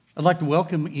I'd like to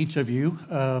welcome each of you.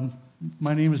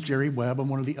 My name is Jerry Webb. I'm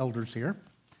one of the elders here.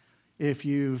 If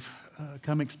you've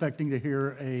come expecting to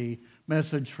hear a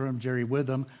message from Jerry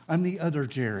Witham, I'm the other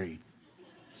Jerry.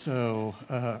 So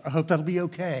I hope that'll be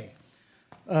okay.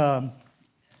 Again,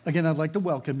 I'd like to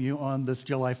welcome you on this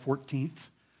July 14th.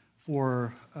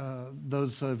 For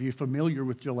those of you familiar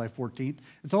with July 14th,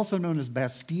 it's also known as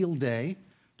Bastille Day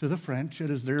to the French. It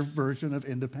is their version of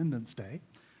Independence Day.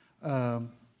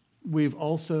 We've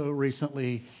also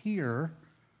recently here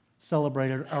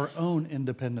celebrated our own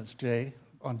Independence Day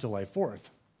on July 4th.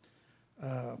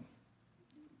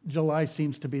 July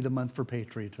seems to be the month for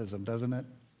patriotism, doesn't it?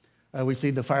 We see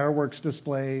the fireworks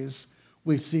displays.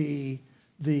 We see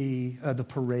the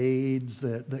parades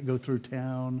that go through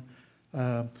town.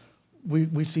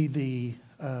 We see the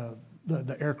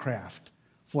aircraft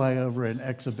fly over an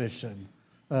exhibition.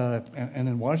 And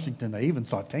in Washington, they even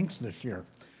saw tanks this year.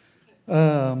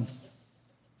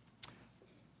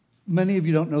 Many of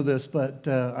you don't know this, but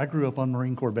I grew up on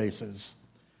Marine Corps bases.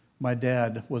 My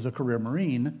dad was a career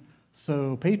Marine,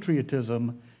 so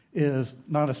patriotism is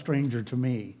not a stranger to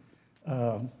me.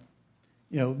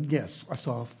 Yes, I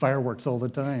saw fireworks all the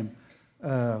time.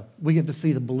 We get to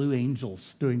see the Blue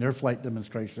Angels doing their flight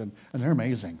demonstration, and they're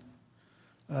amazing.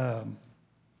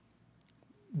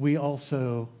 We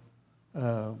also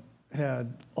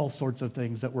had all sorts of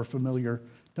things that were familiar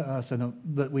to us and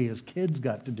that we as kids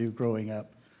got to do growing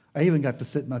up. I even got to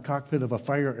sit in the cockpit of a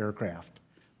fire aircraft.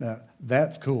 Now,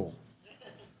 that's cool.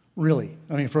 Really.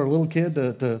 I mean, for a little kid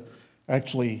to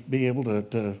actually be able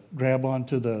to grab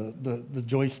onto the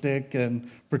joystick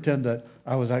and pretend that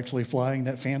I was actually flying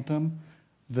that Phantom,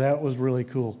 that was really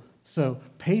cool. So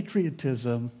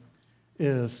patriotism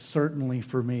is certainly,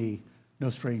 for me, no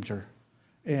stranger.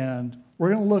 And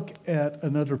we're going to look at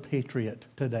another patriot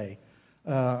today.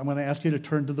 I'm going to ask you to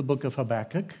turn to the book of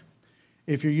Habakkuk.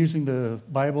 If you're using the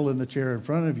Bible in the chair in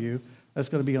front of you, that's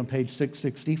going to be on page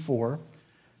 664.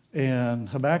 And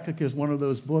Habakkuk is one of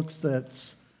those books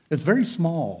it's very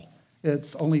small.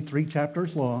 It's only 3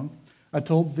 chapters long. I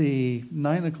told the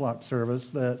 9 o'clock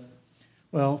service that,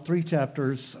 3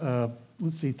 chapters,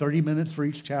 30 minutes for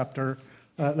each chapter.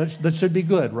 That should be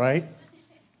good, right?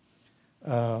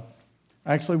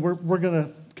 Actually, we're going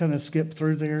to kind of skip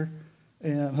through there,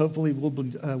 and hopefully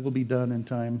we'll be done in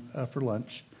time for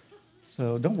lunch.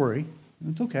 So don't worry,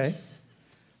 it's okay.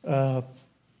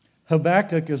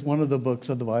 Habakkuk is one of the books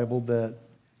of the Bible that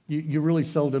you really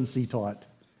seldom see taught,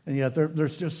 and yet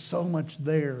there's just so much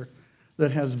there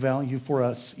that has value for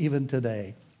us even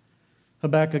today.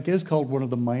 Habakkuk is called one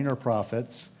of the minor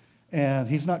prophets, and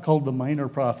he's not called the minor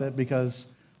prophet because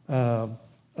of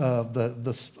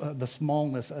the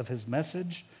smallness of his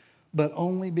message, but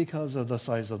only because of the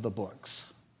size of the books.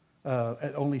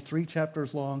 At only 3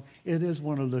 chapters long, it is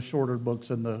one of the shorter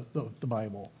books in the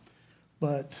Bible.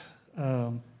 But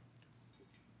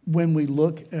when we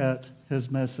look at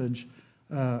his message,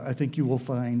 I think you will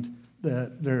find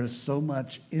that there is so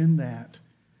much in that.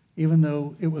 Even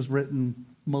though it was written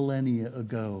millennia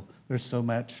ago, there's so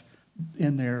much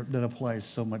in there that applies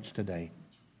so much today.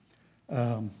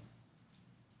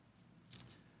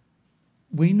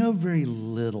 We know very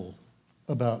little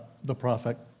about the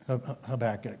prophet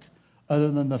Habakkuk,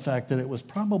 other than the fact that it was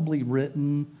probably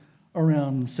written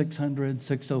around 600,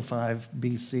 605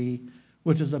 BC,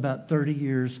 which is about 30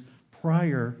 years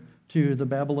prior to the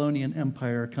Babylonian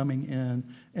Empire coming in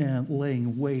and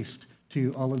laying waste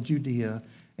to all of Judea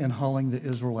and hauling the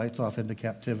Israelites off into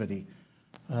captivity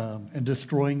and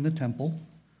destroying the temple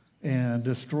and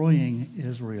destroying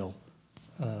Israel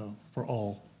for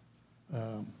all.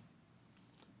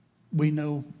 We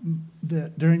know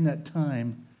that during that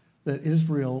time that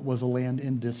Israel was a land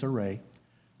in disarray.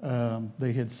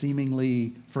 They had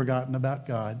seemingly forgotten about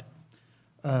God.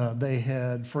 They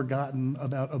had forgotten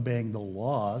about obeying the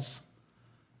laws.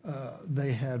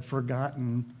 They had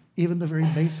forgotten even the very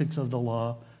basics of the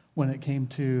law when it came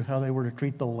to how they were to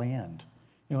treat the land.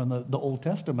 You know, in the Old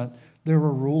Testament, there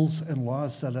were rules and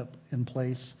laws set up in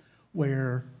place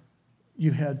where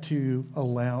you had to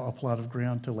allow a plot of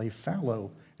ground to lay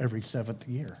fallow every 7th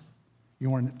year. You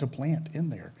weren't to plant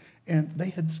in there. And they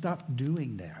had stopped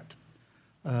doing that.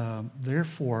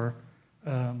 Therefore,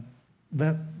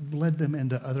 that led them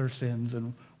into other sins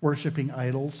and worshiping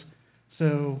idols.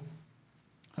 So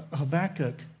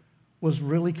Habakkuk was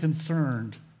really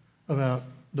concerned about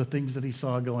the things that he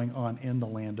saw going on in the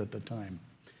land at the time.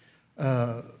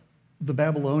 The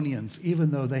Babylonians, even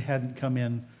though they hadn't come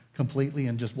in completely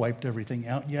and just wiped everything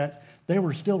out yet, they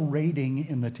were still raiding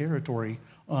in the territory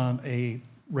on a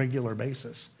regular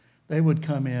basis. They would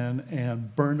come in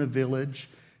and burn a village,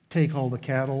 take all the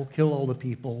cattle, kill all the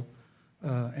people,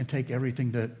 and take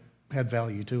everything that had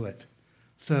value to it.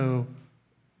 So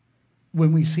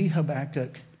when we see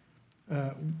Habakkuk,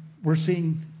 we're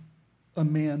seeing a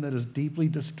man that is deeply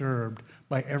disturbed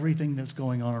by everything that's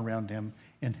going on around him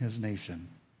in his nation.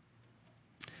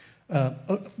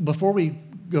 Before we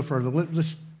go further,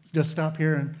 let's just stop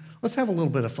here and let's have a little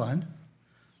bit of fun.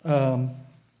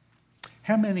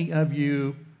 How many of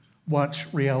you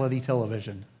watch reality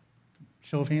television?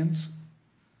 Show of hands.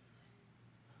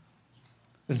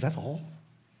 Is that all?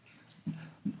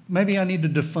 Maybe I need to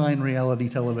define reality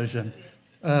television.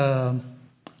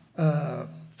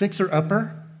 Fixer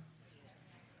Upper?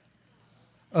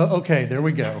 Okay, there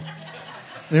we go.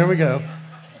 There we go.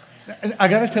 I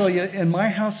got to tell you, in my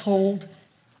household,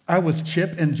 I was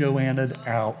Chip and Joanna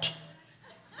out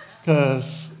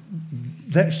because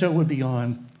that show would be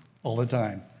on all the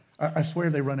time. I swear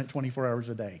they run it 24 hours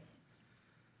a day.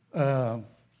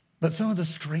 But some of the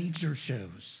stranger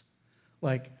shows,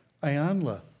 like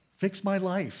Ayanla, Fix My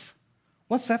Life.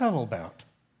 What's that all about?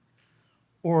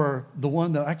 Or the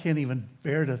one that I can't even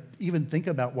bear to even think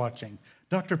about watching,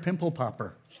 Dr. Pimple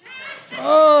Popper.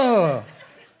 Oh,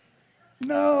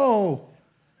 no.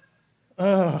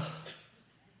 But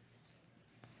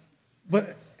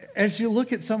as you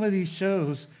look at some of these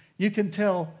shows, you can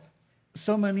tell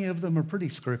so many of them are pretty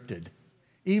scripted.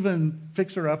 Even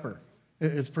Fixer Upper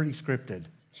is pretty scripted.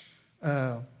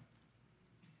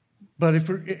 But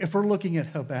if we're looking at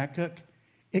Habakkuk,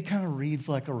 it kind of reads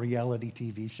like a reality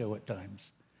TV show at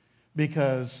times,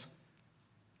 because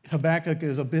Habakkuk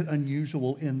is a bit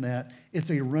unusual in that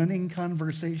it's a running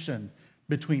conversation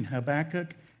between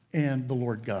Habakkuk and the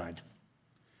Lord God.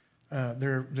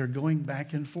 They're going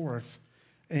back and forth.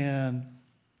 And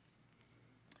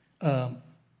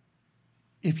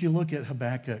if you look at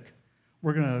Habakkuk,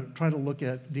 we're going to try to look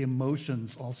at the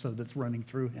emotions also that's running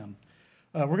through him.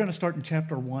 We're going to start in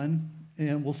chapter 1,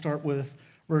 and we'll start with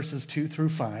verses 2 through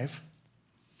 5.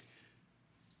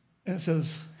 And it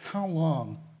says, "How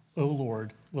long, O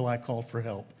Lord, will I call for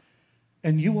help,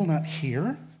 and you will not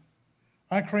hear?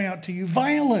 I cry out to you,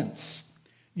 violence,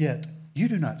 yet you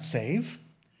do not save.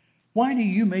 Why do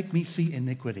you make me see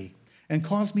iniquity and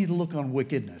cause me to look on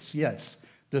wickedness? Yes,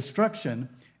 destruction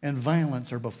and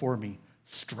violence are before me.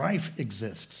 Strife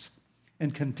exists,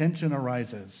 and contention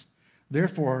arises.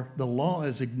 Therefore, the law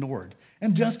is ignored,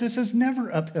 and justice is never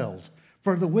upheld.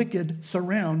 For the wicked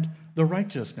surround the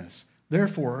righteousness.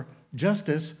 Therefore,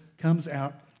 justice comes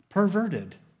out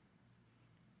perverted."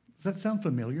 Does that sound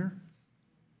familiar?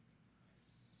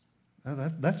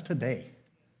 That's today.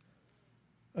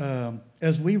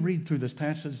 As we read through this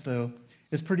passage, though,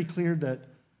 it's pretty clear that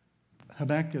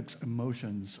Habakkuk's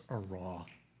emotions are raw.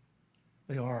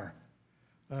 They are.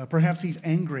 Perhaps he's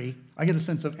angry. I get a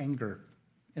sense of anger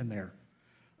in there.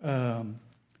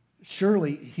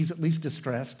 Surely he's at least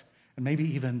distressed and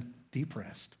maybe even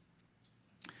depressed.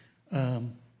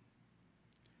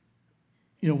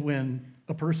 When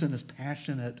a person is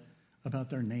passionate about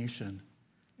their nation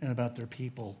and about their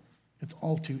people, it's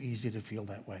all too easy to feel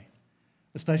that way,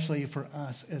 especially for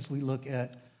us as we look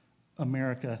at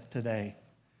America today.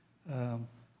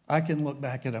 I can look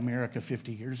back at America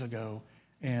 50 years ago,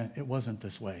 and it wasn't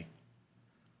this way.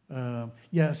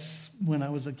 Yes, when I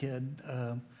was a kid,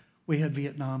 we had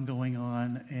Vietnam going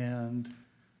on, and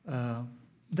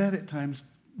that at times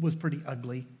was pretty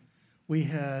ugly. We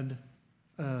had,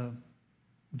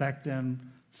 back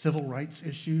then, civil rights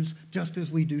issues, just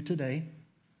as we do today.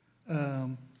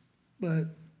 But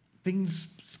things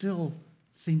still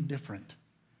seem different.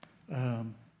 But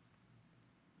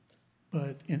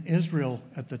in Israel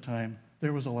at the time,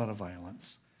 there was a lot of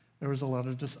violence. There was a lot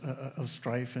of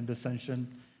strife and dissension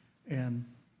and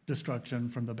destruction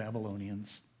from the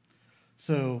Babylonians.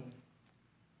 So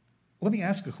let me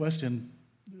ask a question.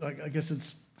 I guess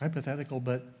it's hypothetical,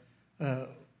 but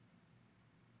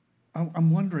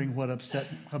I'm wondering what upset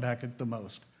Habakkuk the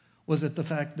most. Was it the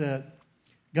fact that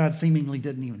God seemingly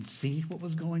didn't even see what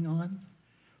was going on?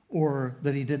 Or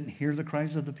that he didn't hear the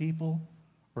cries of the people?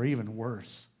 Or even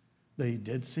worse, that he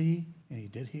did see and he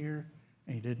did hear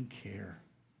and he didn't care?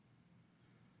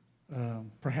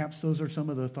 Perhaps those are some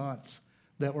of the thoughts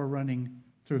that were running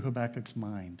through Habakkuk's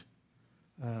mind.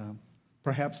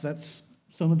 Perhaps that's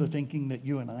some of the thinking that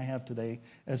you and I have today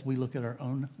as we look at our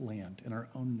own land and our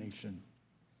own nation.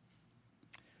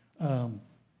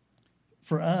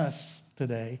 For us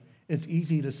today, it's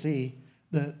easy to see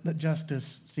that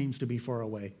justice seems to be far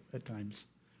away at times.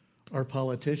 Our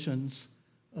politicians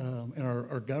and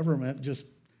our government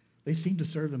they seem to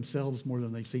serve themselves more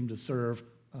than they seem to serve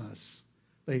us.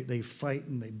 They fight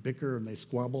and they bicker and they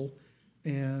squabble,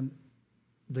 and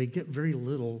they get very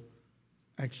little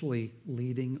actually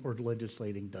leading or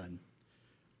legislating done.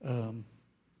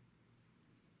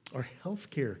 Our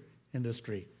healthcare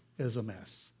industry is a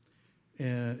mess,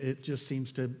 and it just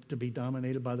seems to be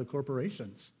dominated by the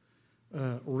corporations.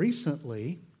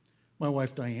 Recently, my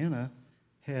wife Diana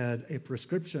had a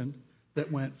prescription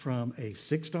that went from a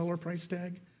 $6 price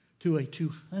tag to a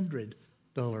 $200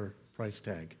 price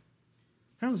tag.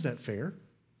 How is that fair?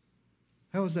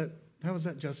 How is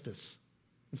that justice?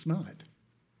 It's not.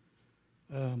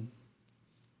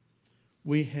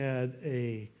 We had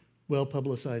a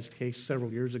well-publicized case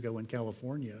several years ago in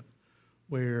California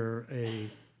where a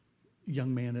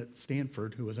young man at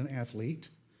Stanford who was an athlete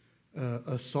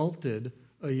assaulted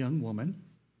a young woman,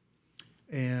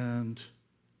 and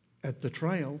at the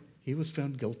trial, he was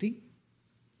found guilty,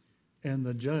 and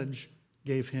the judge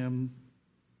gave him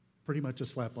pretty much a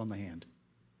slap on the hand.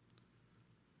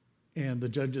 And the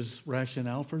judge's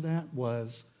rationale for that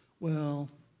was, well,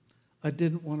 I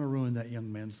didn't want to ruin that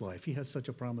young man's life. He has such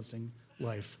a promising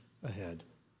life ahead.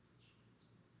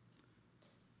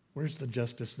 Where's the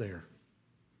justice there?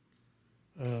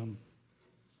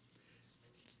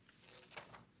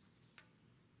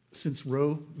 Since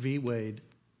Roe v. Wade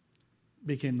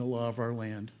became the law of our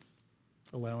land,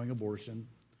 allowing abortion,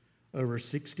 over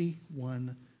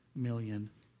 61 million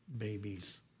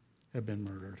babies have been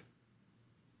murdered.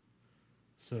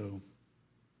 So,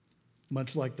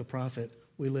 much like the prophet,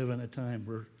 we live in a time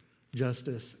where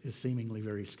justice is seemingly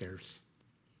very scarce.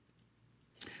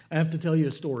 I have to tell you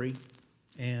a story,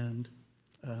 and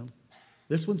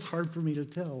this one's hard for me to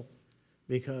tell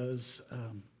because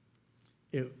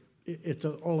it's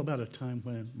all about a time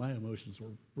when my emotions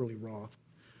were really raw.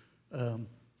 And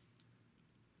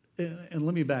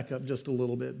let me back up just a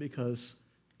little bit, because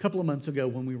a couple of months ago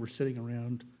when we were sitting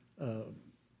around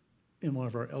in one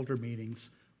of our elder meetings,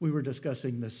 we were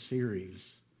discussing this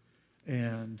series,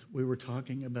 and we were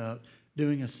talking about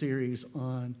doing a series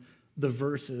on the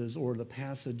verses or the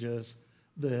passages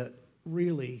that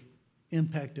really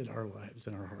impacted our lives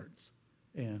and our hearts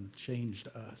and changed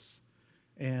us.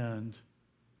 And,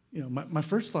 you know, my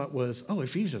first thought was, oh,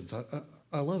 Ephesians.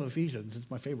 I love Ephesians. It's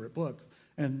my favorite book.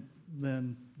 And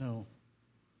then, no.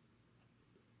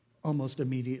 Almost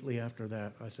immediately after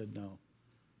that, I said, no,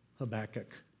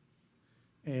 Habakkuk.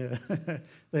 And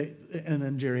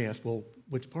then Jerry asked, well,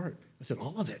 which part? I said,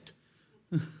 all of it.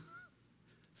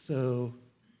 So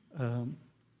I'm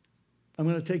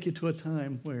going to take you to a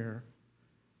time where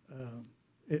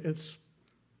it's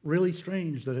really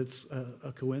strange that it's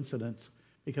a coincidence,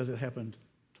 because it happened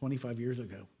 25 years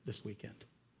ago this weekend.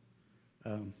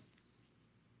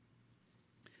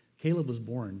 Caleb was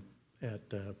born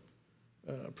at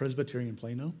Presbyterian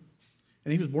Plano,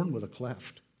 and he was born with a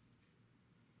cleft.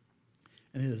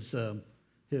 And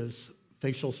his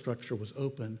facial structure was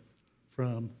open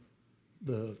from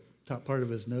the top part of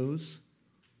his nose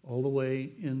all the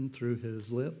way in through his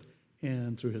lip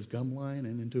and through his gum line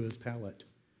and into his palate.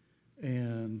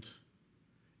 And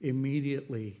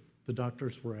immediately the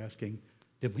doctors were asking,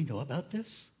 did we know about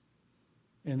this?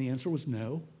 And the answer was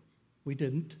no, we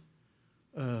didn't.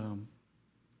 And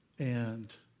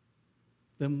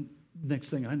then next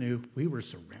thing I knew, we were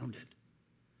surrounded.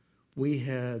 We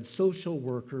had social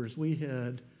workers. We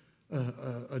had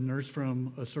a nurse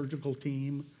from a surgical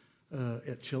team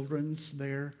at Children's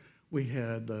there. We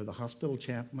had the hospital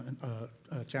chaplain,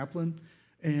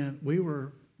 and we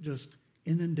were just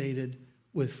inundated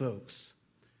with folks.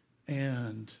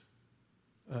 And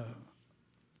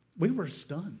we were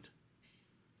stunned.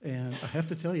 And I have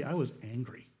to tell you, I was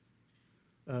angry.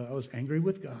 I was angry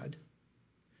with God.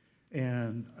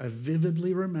 And I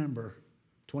vividly remember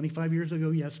 25 years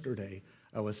ago yesterday,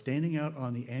 I was standing out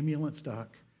on the ambulance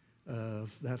dock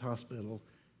of that hospital.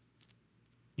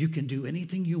 You can do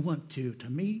anything you want to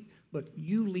me, but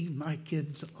you leave my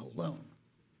kids alone.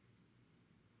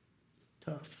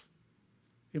 Tough.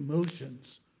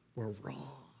 Emotions were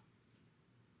raw.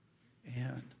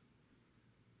 And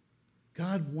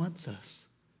God wants us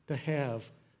to have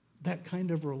that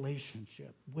kind of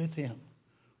relationship with him,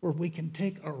 where we can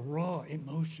take our raw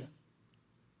emotion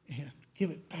and give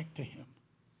it back to him.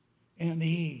 And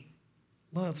he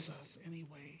loves us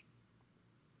anyway.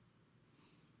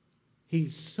 He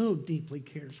so deeply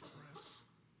cares for us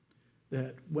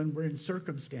that when we're in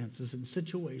circumstances and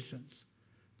situations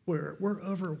where we're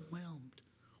overwhelmed,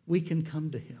 we can come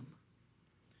to him.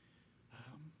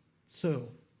 So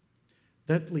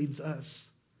that leads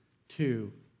us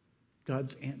to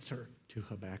God's answer to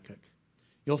Habakkuk.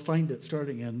 You'll find it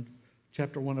starting in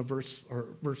chapter 1 of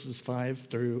verses 5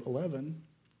 through 11.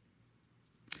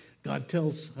 God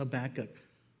tells Habakkuk,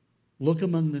 look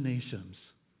among the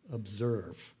nations,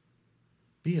 observe,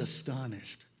 Be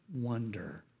astonished,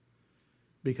 wonder,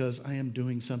 because I am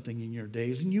doing something in your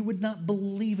days, and you would not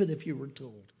believe it if you were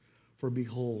told. For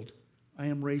behold, I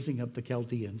am raising up the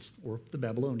Chaldeans, or the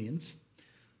Babylonians,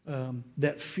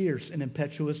 that fierce and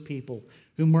impetuous people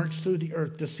who march through the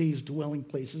earth to seize dwelling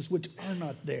places which are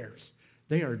not theirs.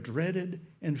 They are dreaded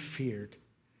and feared.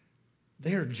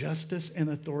 Their justice and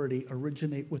authority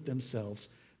originate with themselves.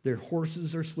 Their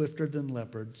horses are swifter than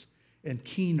leopards and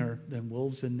keener than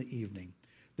wolves in the evening.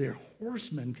 Their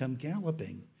horsemen come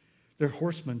galloping. Their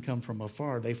horsemen come from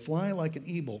afar. They fly like an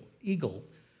eagle,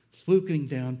 swooping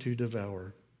down to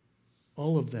devour.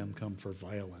 All of them come for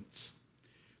violence.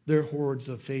 Their hordes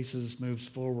of faces moves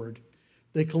forward.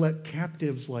 They collect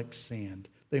captives like sand.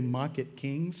 They mock at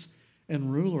kings,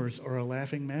 and rulers are a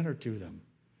laughing matter to them.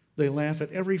 They laugh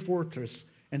at every fortress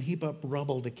and heap up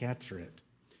rubble to capture it.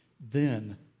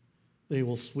 Then they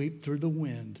will sweep through the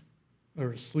wind,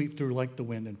 or sweep through like the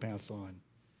wind and pass on.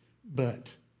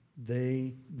 But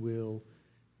they will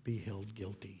be held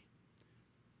guilty,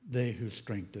 they whose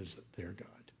strength is their God.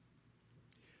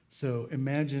 So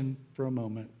imagine for a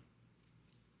moment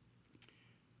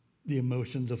the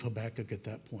emotions of Habakkuk at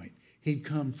that point. He'd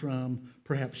come from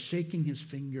perhaps shaking his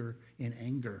finger in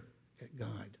anger at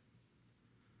God,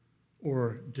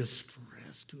 or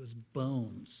distress to his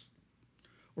bones,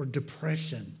 or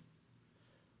depression.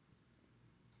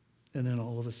 And then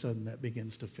all of a sudden that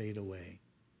begins to fade away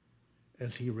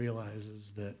as he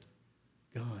realizes that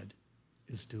God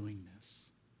is doing this.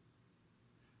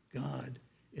 God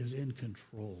is in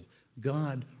control.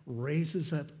 God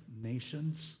raises up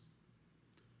nations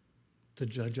to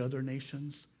judge other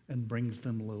nations and brings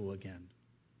them low again.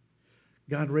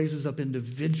 God raises up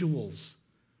individuals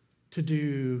to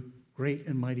do great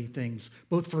and mighty things,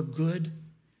 both for good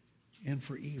and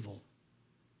for evil.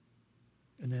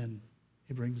 And then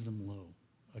he brings them low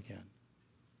again.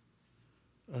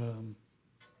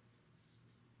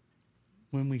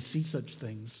 When we see such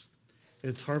things,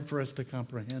 it's hard for us to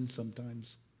comprehend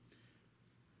sometimes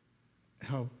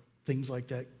how things like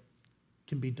that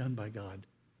can be done by God.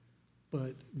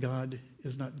 But God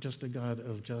is not just a God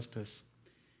of justice.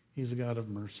 He's a God of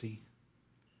mercy.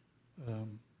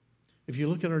 If you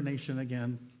look at our nation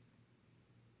again,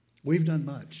 we've done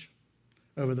much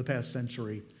over the past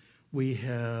century. We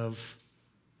have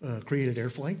created air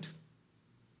flight.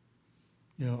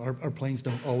 You know, our planes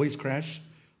don't always crash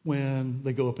when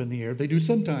they go up in the air. They do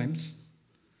sometimes,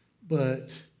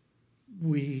 but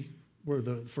we were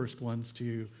the first ones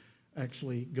to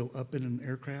actually go up in an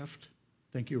aircraft,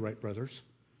 thank you, Wright brothers,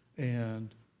 and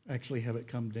actually have it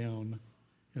come down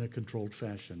in a controlled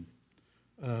fashion.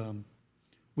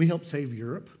 We helped save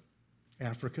Europe,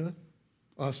 Africa,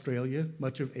 Australia,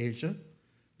 much of Asia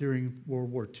during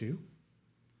World War II.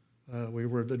 We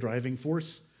were the driving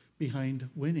force behind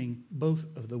winning both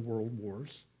of the world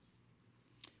wars.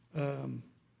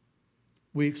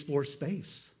 We explore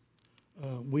space.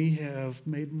 We have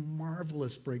made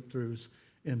marvelous breakthroughs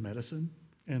in medicine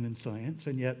and in science,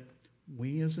 and yet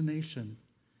we as a nation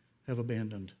have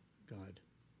abandoned God.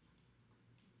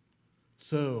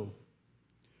 So,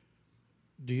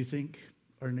 do you think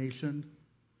our nation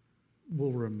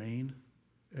will remain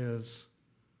as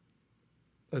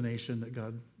a nation that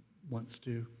God wants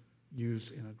to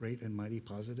use in a great and mighty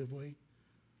positive way?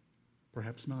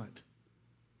 Perhaps not.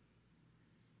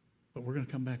 But we're going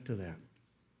to come back to that.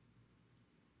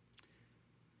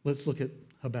 Let's look at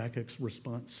Habakkuk's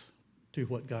response to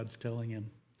what God's telling him.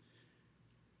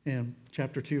 In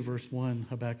chapter 2, verse 1,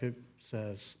 Habakkuk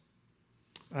says,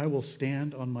 I will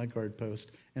stand on my guard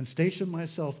post and station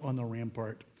myself on the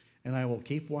rampart, and I will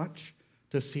keep watch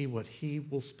to see what he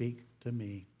will speak to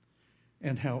me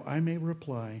and how I may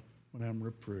reply when I'm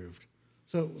reproved.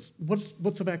 So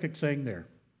what's Habakkuk saying there?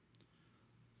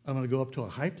 I'm going to go up to a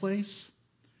high place,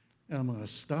 and I'm going to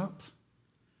stop,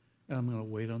 and I'm going to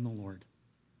wait on the Lord.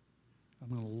 I'm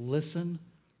going to listen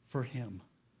for him.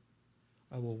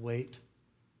 I will wait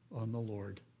on the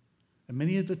Lord. And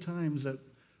many of the times that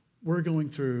we're going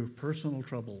through personal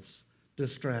troubles,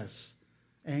 distress,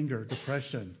 anger,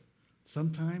 depression,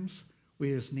 sometimes we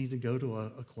just need to go to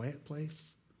a quiet place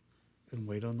and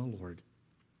wait on the Lord.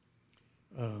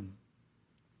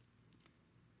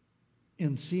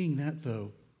 In seeing that,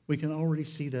 though, we can already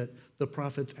see that the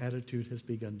prophet's attitude has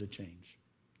begun to change.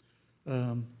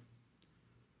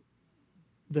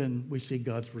 Then we see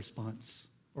God's response,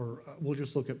 or we'll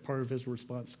just look at part of his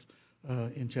response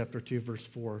in chapter 2, verse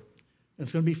 4. And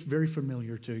it's going to be very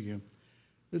familiar to you.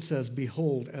 It says,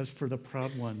 behold, as for the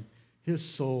proud one, his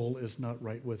soul is not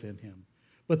right within him,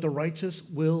 but the righteous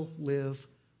will live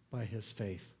by his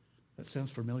faith. That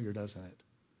sounds familiar, doesn't it?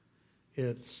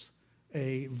 It's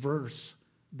a verse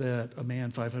that a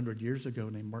man 500 years ago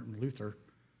named Martin Luther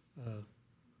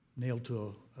nailed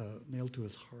to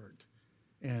his heart.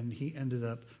 And he ended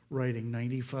up writing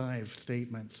 95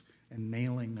 statements and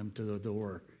nailing them to the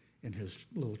door in his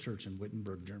little church in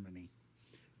Wittenberg, Germany.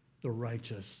 The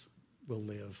righteous will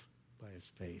live by his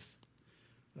faith.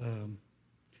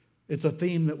 It's a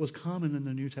theme that was common in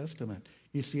the New Testament.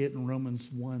 You see it in Romans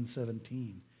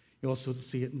 1:17. You also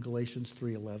see it in Galatians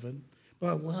 3:11. But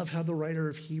I love how the writer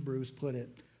of Hebrews put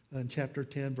it in chapter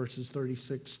 10, verses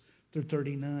 36 through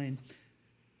 39,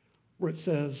 where it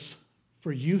says,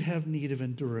 "For you have need of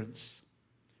endurance,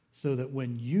 so that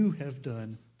when you have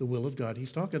done the will of God,"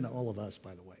 he's talking to all of us,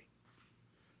 by the way,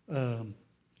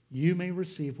 "you may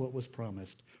receive what was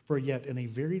promised. For yet in a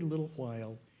very little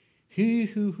while, he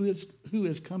who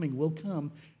is coming will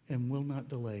come and will not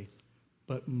delay.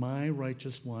 But my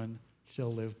righteous one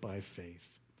shall live by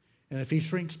faith. And if he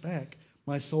shrinks back,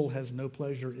 my soul has no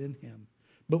pleasure in him.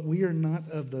 But we are not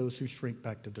of those who shrink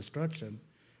back to destruction,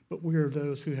 but we are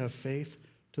those who have faith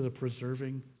to the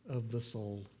preserving of the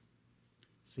soul."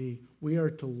 See, we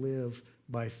are to live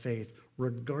by faith,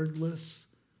 regardless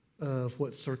of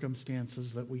what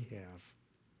circumstances that we have.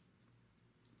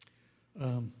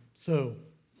 So,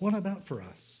 what about for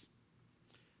us?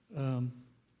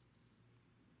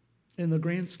 In the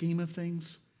grand scheme of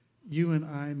things, you and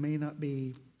I may not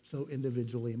be so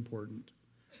individually important.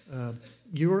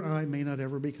 You or I may not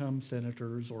ever become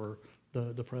senators or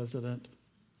the president.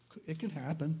 It could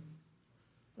happen.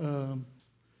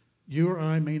 You or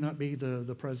I may not be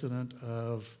the president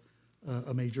of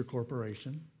a major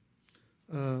corporation.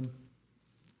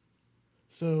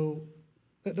 So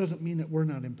that doesn't mean that we're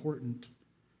not important.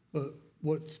 But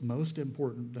what's most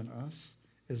important than us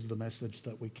is the message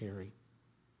that we carry.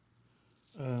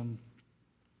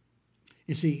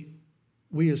 You see,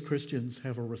 we as Christians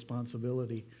have a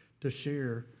responsibility to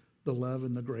share the love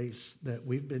and the grace that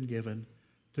we've been given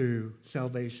through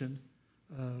salvation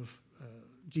of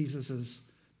Jesus'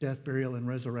 death, burial, and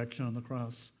resurrection on the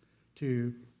cross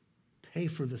to pay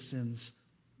for the sins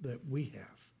that we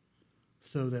have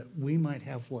so that we might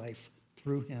have life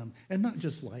through him. And not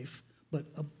just life, but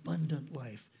abundant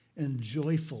life and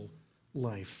joyful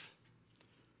life.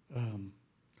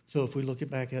 So if we look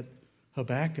back at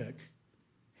Habakkuk,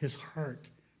 his heart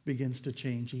begins to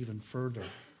change even further.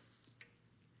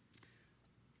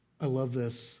 I love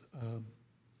this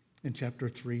in chapter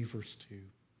 3, verse 2.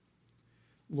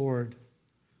 "Lord,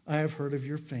 I have heard of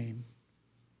your fame,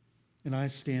 and I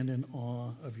stand in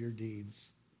awe of your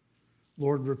deeds.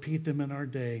 Lord, repeat them in our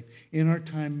day. In our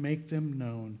time, make them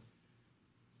known.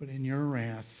 But in your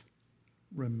wrath,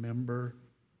 remember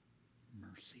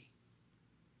mercy."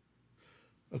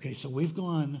 Okay, so we've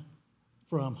gone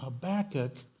from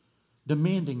Habakkuk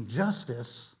demanding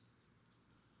justice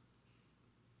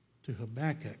to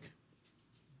Habakkuk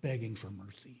begging for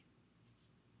mercy.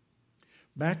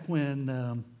 Back when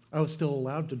I was still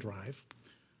allowed to drive,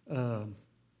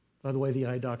 by the way, the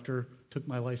eye doctor took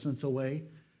my license away.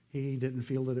 He didn't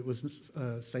feel that it was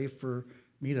safe for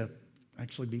me to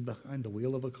actually be behind the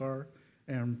wheel of a car,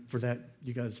 and for that,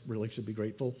 you guys really should be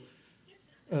grateful.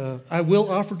 I will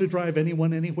offer to drive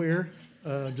anyone anywhere.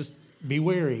 Just be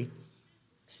wary.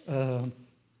 But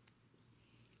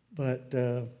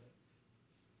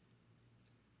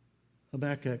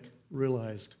Habakkuk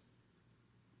realized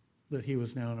that he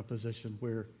was now in a position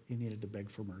where he needed to beg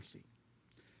for mercy.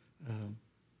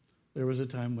 There was a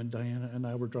time when Diana and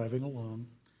I were driving along,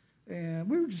 and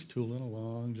we were just tooling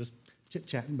along, just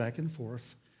chit-chatting back and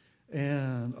forth,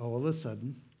 and all of a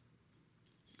sudden,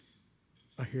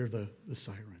 I hear the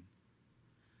siren.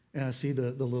 And I see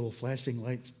the little flashing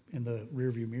lights in the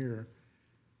rearview mirror.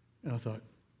 And I thought,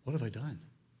 what have I done?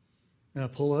 And I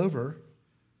pull over,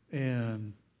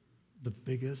 and the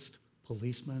biggest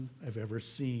policeman I've ever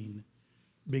seen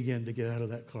began to get out of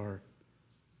that car.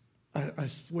 I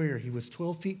swear he was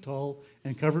 12 feet tall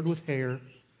and covered with hair.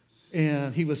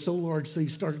 And he was so large that he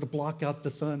started to block out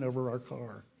the sun over our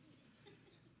car.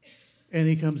 And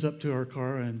he comes up to our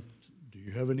car and, "Do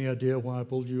you have any idea why I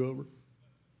pulled you over?"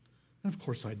 And of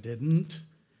course I didn't.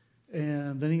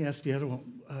 And then he asked the other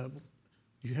one,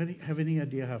 "Do you have any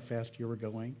idea how fast you were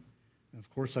going?" And of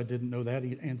course I didn't know that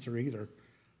answer either.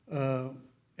 And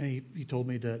he told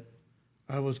me that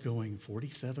I was going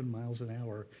 47 miles an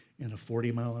hour in a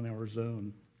 40-mile-an-hour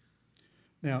zone.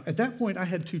 Now, at that point, I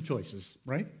had two choices,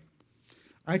 right?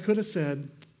 I could have said,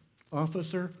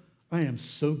 "Officer, I am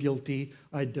so guilty.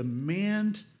 I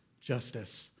demand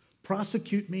justice.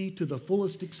 Prosecute me to the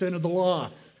fullest extent of the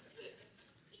law.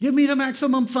 Give me the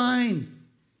maximum fine.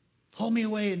 Haul me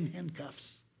away in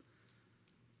handcuffs."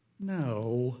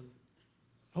 No,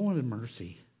 I wanted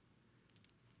mercy.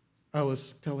 I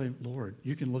was telling Lord,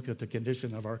 you can look at the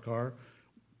condition of our car.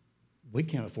 We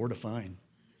can't afford a fine.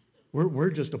 We're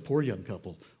just a poor young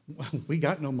couple. We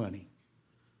got no money.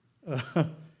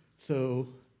 So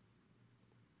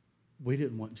we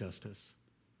didn't want justice.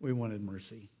 We wanted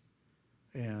mercy.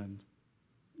 And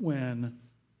when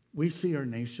we see our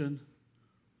nation,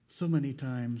 so many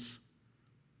times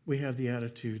we have the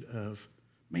attitude of,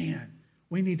 man,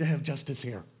 we need to have justice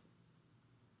here.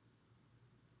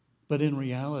 But in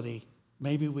reality,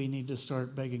 maybe we need to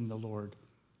start begging the Lord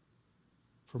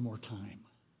for more time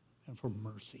and for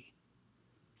mercy,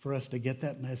 for us to get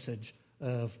that message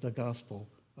of the gospel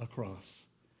across.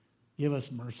 Give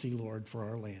us mercy, Lord, for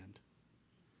our land.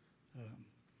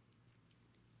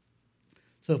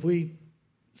 So if we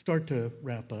start to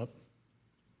wrap up,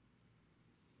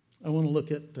 I want to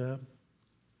look at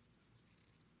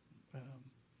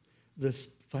this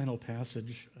final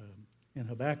passage in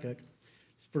Habakkuk,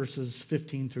 verses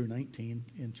 15 through 19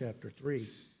 in chapter 3.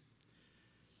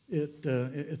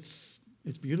 It's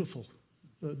beautiful.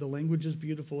 The language is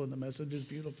beautiful and the message is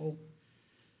beautiful.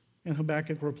 And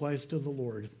Habakkuk replies to the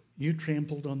Lord, "You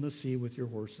trampled on the sea with your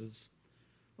horses,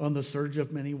 on the surge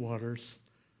of many waters.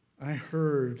 I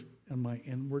heard, and my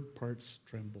inward parts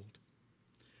trembled.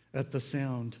 At the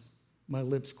sound, my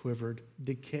lips quivered.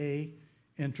 Decay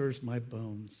enters my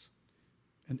bones,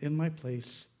 and in my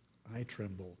place I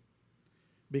tremble,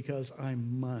 because I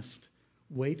must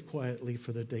wait quietly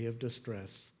for the day of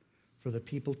distress, for the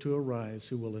people to arise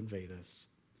who will invade us.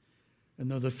 And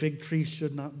though the fig tree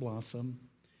should not blossom,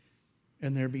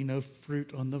 and there be no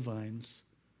fruit on the vines,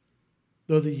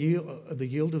 though the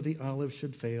yield of the olive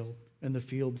should fail, and the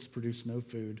fields produce no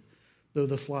food, though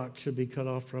the flock should be cut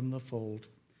off from the fold,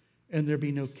 and there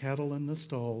be no cattle in the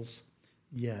stalls,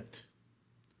 yet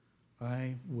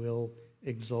I will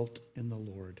exult in the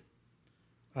Lord.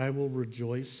 I will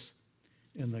rejoice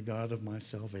in the God of my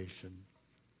salvation.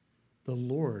 The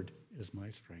Lord is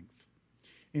my strength,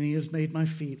 and he has made my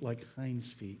feet like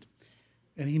hinds' feet,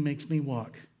 and he makes me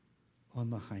walk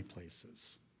on the high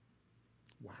places."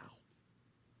 Wow.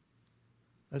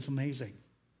 That's amazing.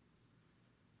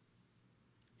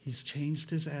 He's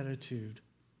changed his attitude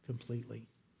completely.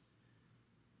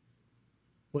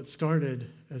 What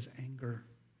started as anger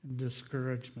and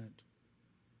discouragement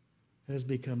has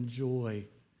become joy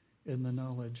in the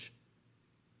knowledge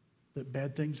that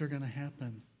bad things are going to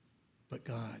happen, but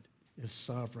God is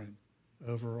sovereign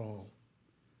over all.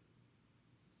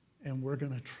 And we're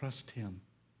going to trust him,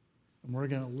 and we're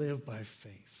going to live by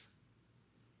faith,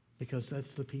 because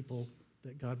that's the people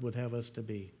that God would have us to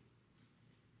be.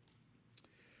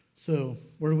 So,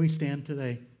 where do we stand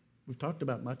today? We've talked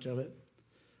about much of it.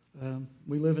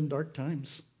 We live in dark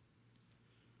times.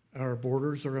 Our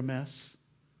borders are a mess.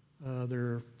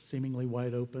 They're seemingly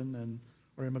wide open, and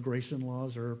our immigration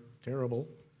laws are terrible.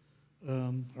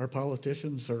 Our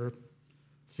politicians are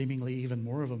seemingly even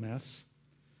more of a mess.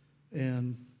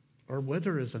 And our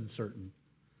weather is uncertain.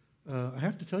 I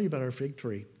have to tell you about our fig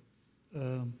tree.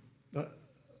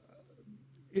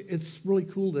 It's really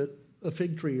cool that a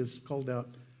fig tree is called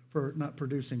out for not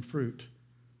producing fruit.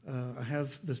 I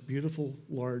have this beautiful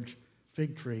large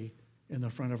fig tree in the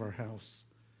front of our house,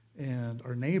 and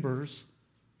our neighbors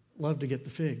love to get the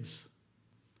figs.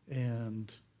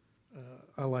 And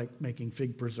I like making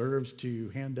fig preserves to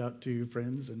hand out to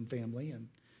friends and family. And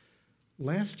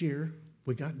last year,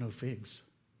 we got no figs.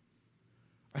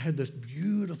 I had this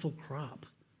beautiful crop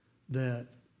that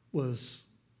was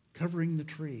covering the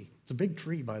tree. It's a big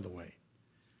tree, by the way.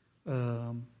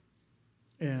 And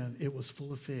it was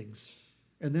full of figs.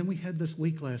 And then we had this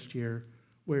week last year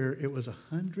where it was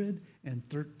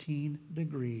 113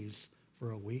 degrees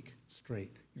for a week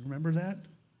straight. You remember that?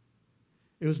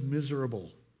 It was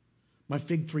miserable. My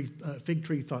fig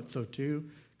tree thought so too,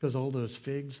 because all those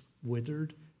figs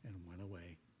withered and went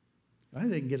away. I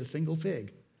didn't get a single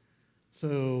fig.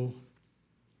 So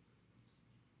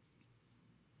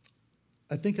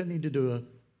I think I need to do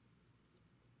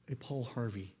a Paul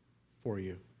Harvey for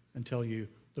you and tell you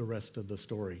the rest of the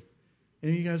story.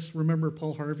 Any of you guys remember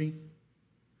Paul Harvey?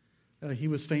 He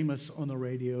was famous on the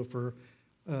radio for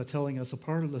telling us a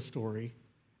part of the story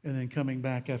and then coming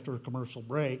back after a commercial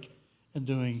break and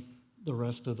doing the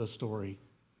rest of the story.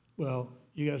 Well,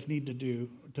 you guys need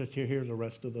to hear the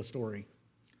rest of the story.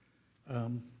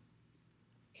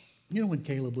 When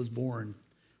Caleb was born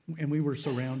and we were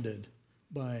surrounded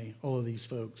by all of these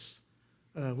folks,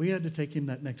 we had to take him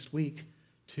that next week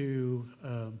to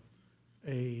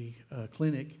a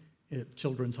clinic at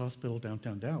Children's Hospital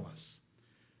downtown Dallas.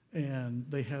 And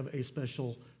they have a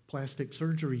special plastic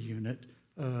surgery unit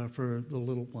for the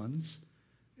little ones.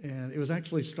 And it was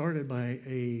actually started by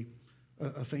a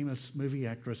a famous movie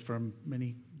actress from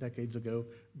many decades ago,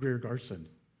 Greer Garson.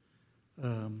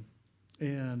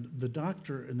 And the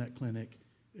doctor in that clinic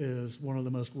is one of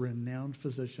the most renowned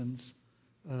physicians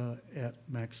at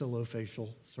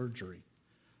maxillofacial surgery.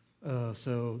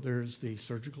 So there's the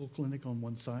surgical clinic on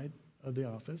one side of the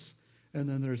office, and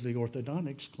then there's the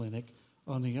orthodontics clinic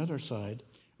on the other side,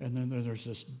 and then there's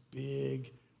this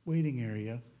big waiting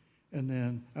area, and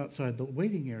then outside the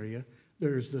waiting area,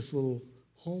 there's this little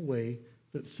hallway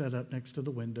that's set up next to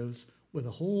the windows with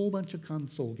a whole bunch of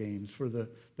console games for the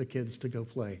kids to go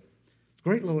play. It's a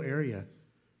great little area.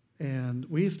 And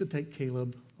we used to take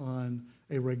Caleb on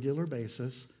a regular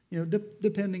basis,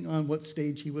 depending on what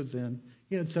stage he was in.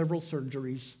 He had several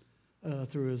surgeries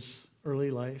through his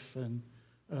early life, and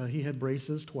he had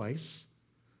braces twice.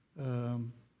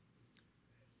 And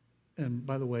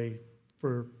by the way,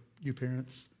 for you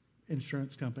parents,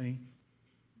 insurance company,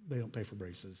 they don't pay for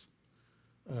braces.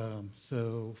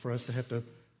 So for us to have to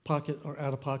pocket or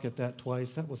out of pocket that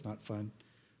twice, that was not fun.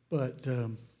 But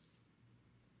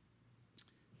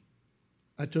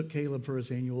I took Caleb for his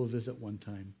annual visit one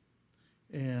time.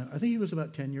 And I think he was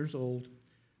about 10 years old.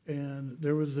 And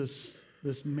there was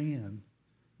this man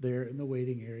there in the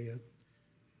waiting area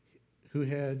who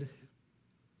had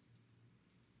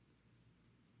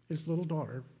his little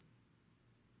daughter.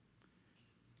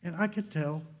 And I could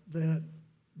tell that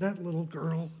that little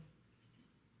girl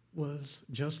was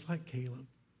just like Caleb.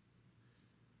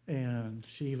 And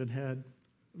she even had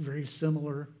a very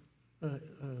similar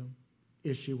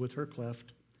issue with her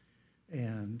cleft.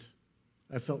 And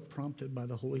I felt prompted by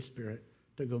the Holy Spirit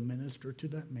to go minister to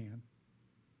that man.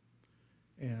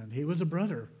 And he was a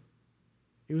brother.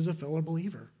 He was a fellow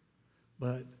believer.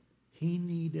 But he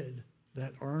needed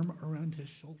that arm around his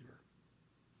shoulder.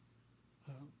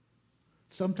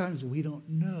 Sometimes we don't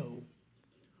know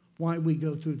why we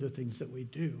go through the things that we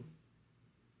do.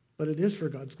 But it is for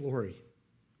God's glory.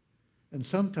 And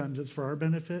sometimes it's for our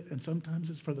benefit, and sometimes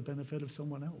it's for the benefit of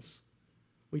someone else.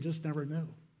 We just never know.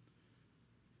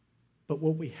 But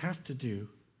what we have to do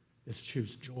is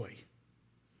choose joy.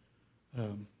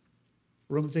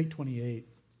 Romans 8:28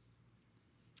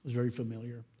 is very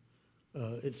familiar.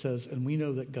 It says, and we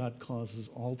know that God causes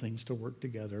all things to work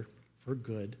together for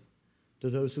good to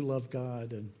those who love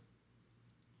God and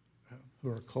who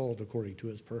are called according to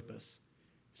his purpose.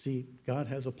 See, God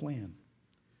has a plan.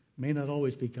 It may not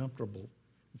always be comfortable.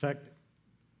 In fact,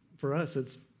 for us,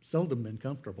 it's seldom been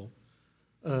comfortable.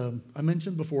 I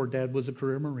mentioned before, Dad was a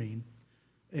career Marine,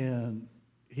 and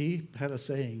he had a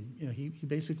saying. He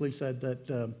basically said that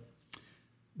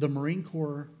the Marine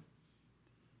Corps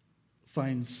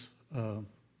finds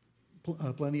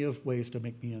plenty of ways to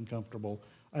make me uncomfortable.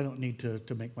 I don't need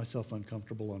to make myself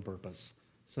uncomfortable on purpose.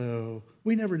 So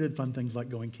we never did fun things like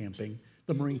going camping.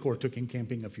 The Marine Corps took him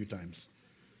camping a few times.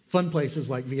 Fun places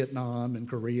like Vietnam and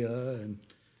Korea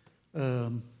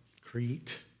and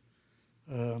Crete.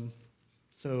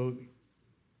 So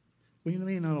we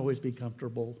may not always be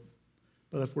comfortable,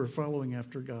 but if we're following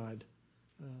after God,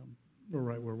 we're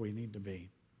right where we need to be.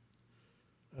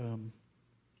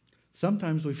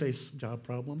 Sometimes we face job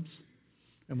problems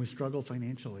and we struggle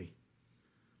financially.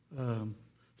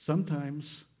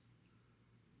 Sometimes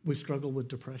we struggle with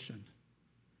depression,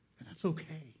 and that's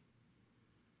okay.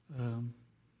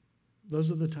 Those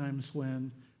are the times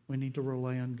when we need to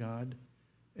rely on God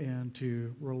and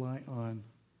to rely on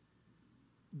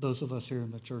those of us here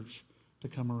in the church to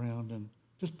come around and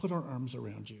just put our arms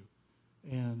around you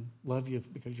and love you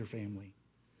because you're family.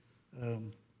 I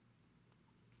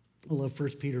love 1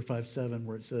 Peter 5:7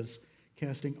 where it says,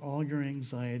 casting all your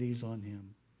anxieties on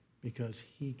him because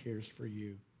he cares for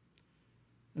you.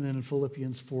 And then in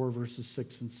Philippians 4 verses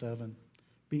 6 and 7,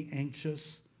 be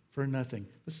anxious for nothing.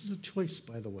 This is a choice,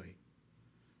 by the way.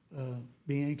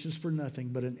 Be anxious for nothing,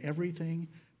 but in everything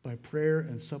by prayer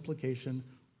and supplication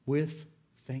with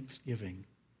thanksgiving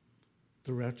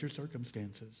throughout your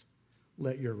circumstances.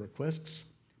 Let your requests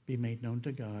be made known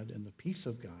to God, and the peace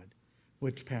of God,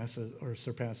 which passes or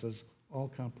surpasses all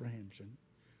comprehension,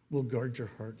 will guard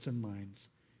your hearts and minds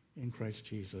in Christ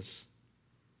Jesus.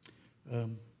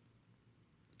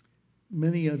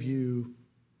 Many of you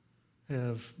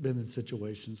have been in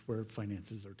situations where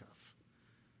finances are tough.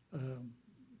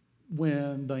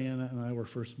 When Diana and I were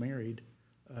first married,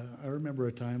 I remember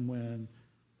a time when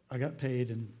I got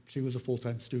paid, and she was a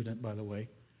full-time student, by the way,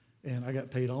 and I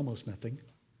got paid almost nothing,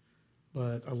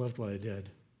 but I loved what I did.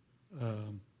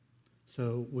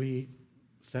 So we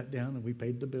sat down and we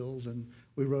paid the bills, and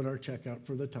we wrote our check out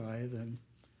for the tithe, and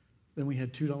then we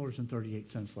had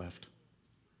 $2.38 left.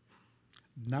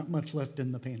 Not much left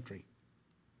in the pantry.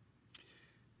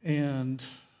 And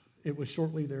it was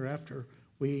shortly thereafter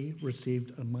we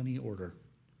received a money order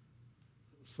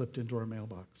slipped into our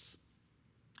mailbox.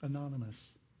 Anonymous.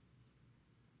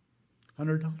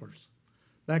 $100.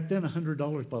 Back then,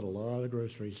 $100 bought a lot of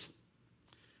groceries.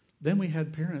 Then we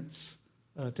had parents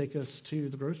take us to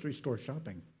the grocery store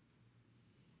shopping.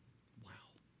 Wow.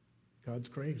 God's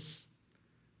grace.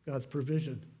 God's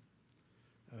provision.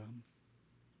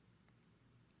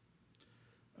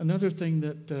 Another thing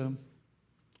that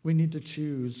we need to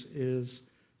choose is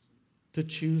to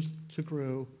choose to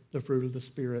grow the fruit of the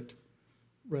Spirit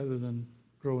rather than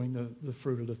growing the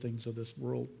fruit of the things of this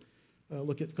world.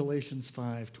 Look at Galatians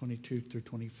 5, 22 through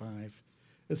 25.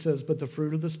 It says, but the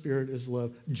fruit of the Spirit is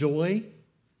love. Joy,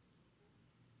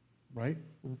 right?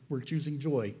 We're choosing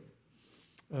joy.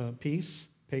 Peace,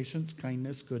 patience,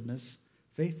 kindness, goodness,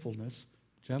 faithfulness,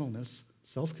 gentleness,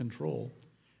 self-control.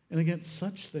 And against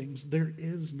such things there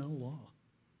is no law.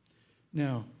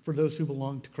 Now, for those who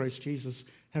belong to Christ Jesus,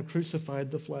 have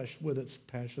crucified the flesh with its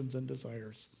passions and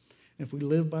desires. And if we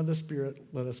live by the Spirit,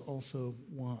 let us also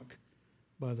walk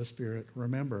by the Spirit.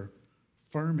 Remember,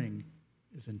 farming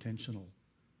is intentional.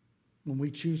 When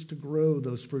we choose to grow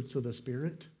those fruits of the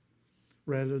Spirit,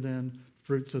 rather than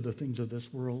fruits of the things of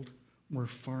this world, we're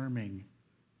farming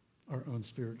our own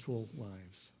spiritual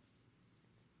lives.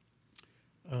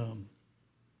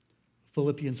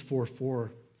 Philippians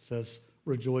 4:4 says,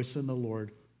 rejoice in the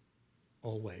Lord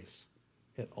always,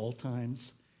 at all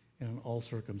times, and in all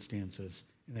circumstances.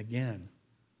 And again,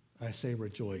 I say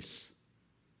rejoice.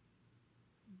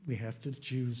 We have to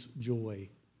choose joy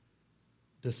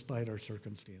despite our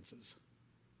circumstances,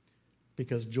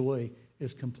 because joy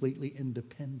is completely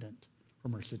independent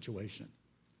from our situation.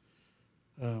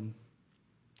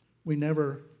 We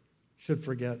never should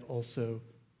forget also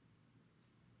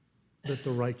that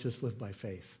the righteous live by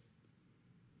faith.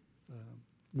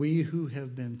 We who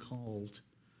have been called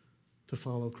to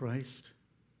follow Christ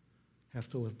have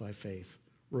to live by faith,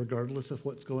 regardless of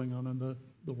what's going on in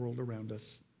the world around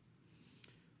us.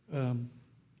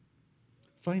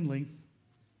 Finally,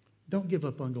 don't give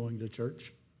up on going to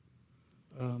church.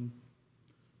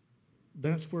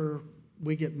 That's where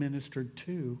we get ministered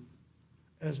to,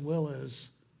 as well as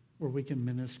where we can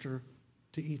minister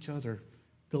to each other.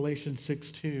 Galatians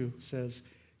 6:2 says,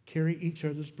 carry each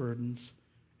other's burdens,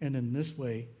 and in this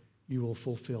way you will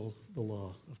fulfill the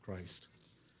law of Christ.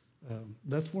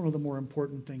 That's one of the more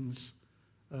important things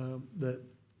that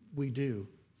we do.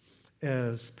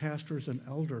 As pastors and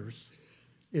elders,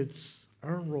 it's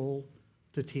our role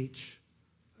to teach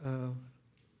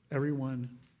everyone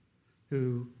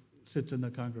who sits in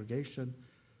the congregation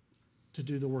to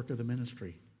do the work of the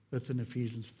ministry. That's in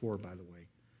Ephesians 4, by the way.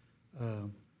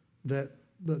 That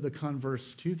the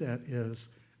converse to that is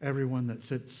everyone that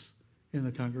sits in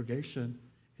the congregation,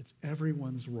 it's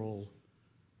everyone's role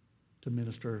to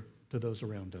minister to those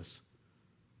around us,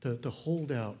 to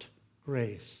hold out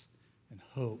grace and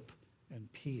hope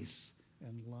and peace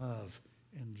and love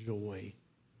and joy.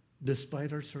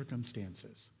 Despite our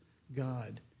circumstances,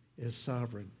 God is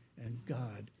sovereign and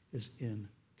God is in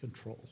control.